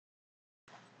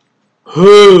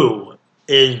Who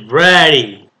is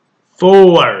ready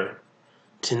for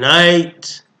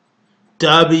tonight's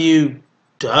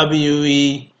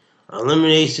WWE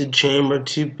Elimination Chamber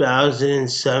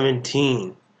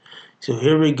 2017? So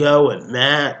here we go with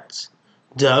Matt's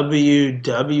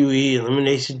WWE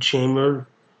Elimination Chamber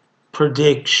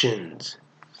predictions.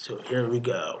 So here we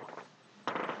go.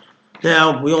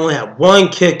 Now, we only have one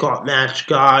kickoff match,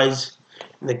 guys.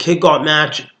 And the kickoff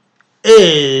match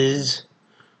is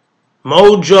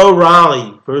Mojo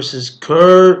Rawley versus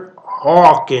Kurt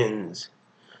Hawkins.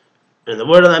 And the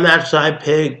word of that match that I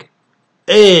pick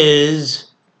is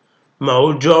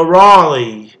Mojo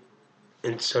Rawley.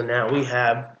 And so now we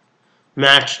have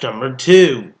match number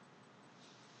 2.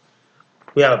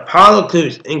 We have Apollo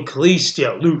Crews and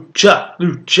Kalisto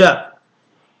Lucha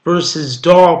versus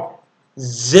Dolph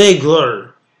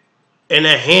Ziggler in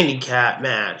a handicap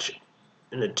match.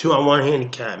 In a 2-on-1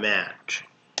 handicap match.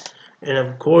 And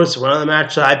of course, one of the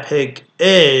matches I pick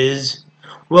is,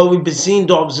 well, we've been seeing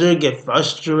Dolph Ziggler get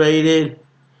frustrated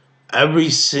every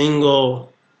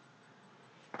single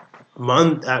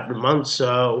month after month,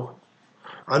 so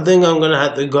I think I'm going to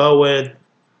have to go with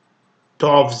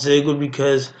Dolph Ziggler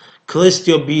because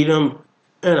Kalisto beat him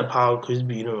and Apollo Crews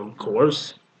beat him, of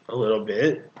course, a little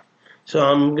bit. So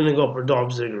I'm going to go for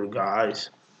Dolph Ziggler,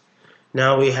 guys.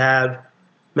 Now we have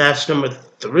match number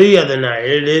 3 of the night.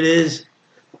 It is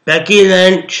Becky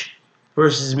Lynch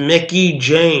versus Mickie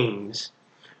James.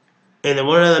 And the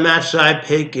winner of the match that I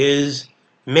pick is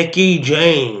Mickie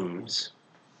James.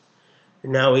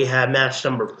 And now we have match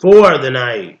number 4 of the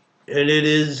night. And it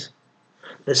is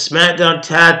the SmackDown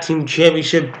Tag Team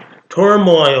Championship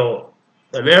Turmoil.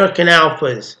 The American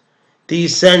Alphas, The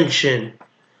Ascension,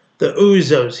 the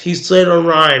Usos, Heath Slater and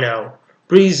Rhino,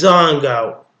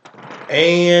 Breezango,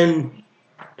 and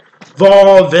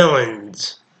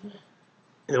Vaudevillains.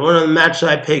 And one of the matches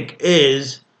I pick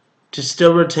is to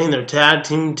still retain their tag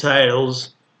team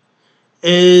titles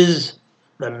is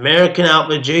the American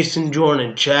Alpha Jason Jordan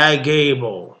and Chad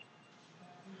Gable.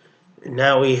 And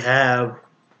now we have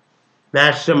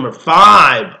match number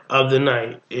 5 of the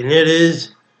night, and it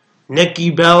is Nikki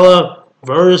Bella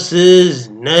versus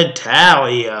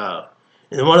Natalya.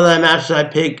 And one of the matches I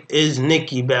pick is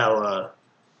Nikki Bella.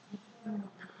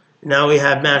 Now we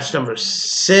have match number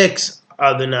 6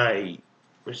 of the night,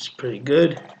 which is pretty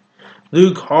good.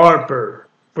 Luke Harper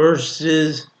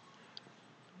versus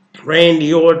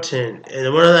Randy Orton.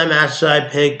 And one of the matches I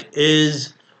pick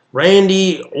is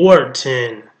Randy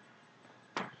Orton.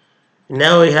 And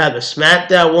now we have the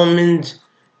SmackDown Women's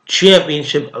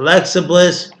Championship, Alexa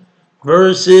Bliss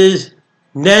versus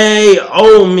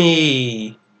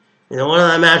Naomi. And one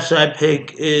of the matches I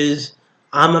pick is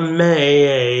I'm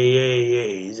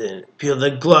amazing. Feel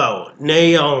the glow.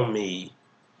 Naomi.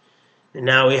 And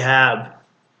now we have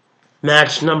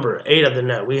match number 8 of the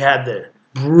night. We have the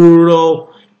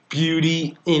Brutal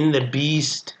Beauty and the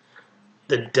Beast,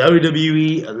 the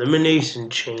WWE Elimination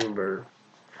Chamber.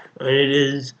 And it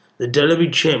is the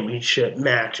WWE Championship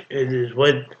match. It is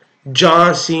with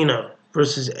John Cena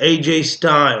versus AJ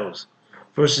Styles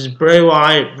versus Bray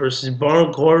Wyatt versus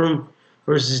Baron Corbin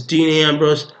versus Dean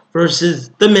Ambrose versus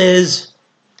The Miz.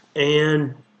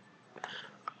 And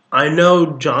I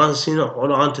know John Cena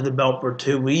hold on to the belt for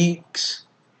 2 weeks.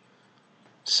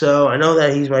 So I know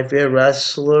that he's my favorite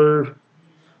wrestler.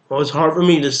 Well, it's hard for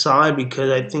me to decide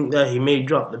because I think that he may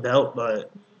drop the belt,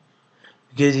 but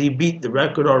because he beat the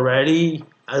record already,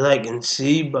 as I can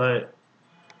see, but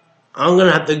I'm going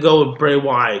to have to go with Bray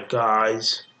Wyatt,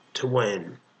 guys, to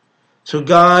win. So,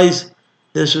 guys,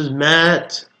 this was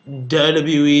Matt's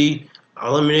WWE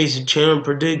Elimination Chamber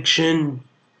prediction.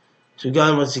 So,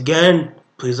 guys, once again,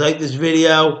 please like this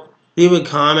video, leave a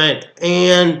comment,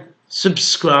 and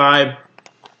subscribe.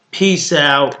 Peace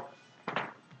out,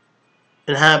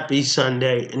 and happy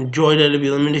Sunday. Enjoy WWE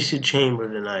Elimination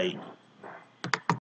Chamber tonight.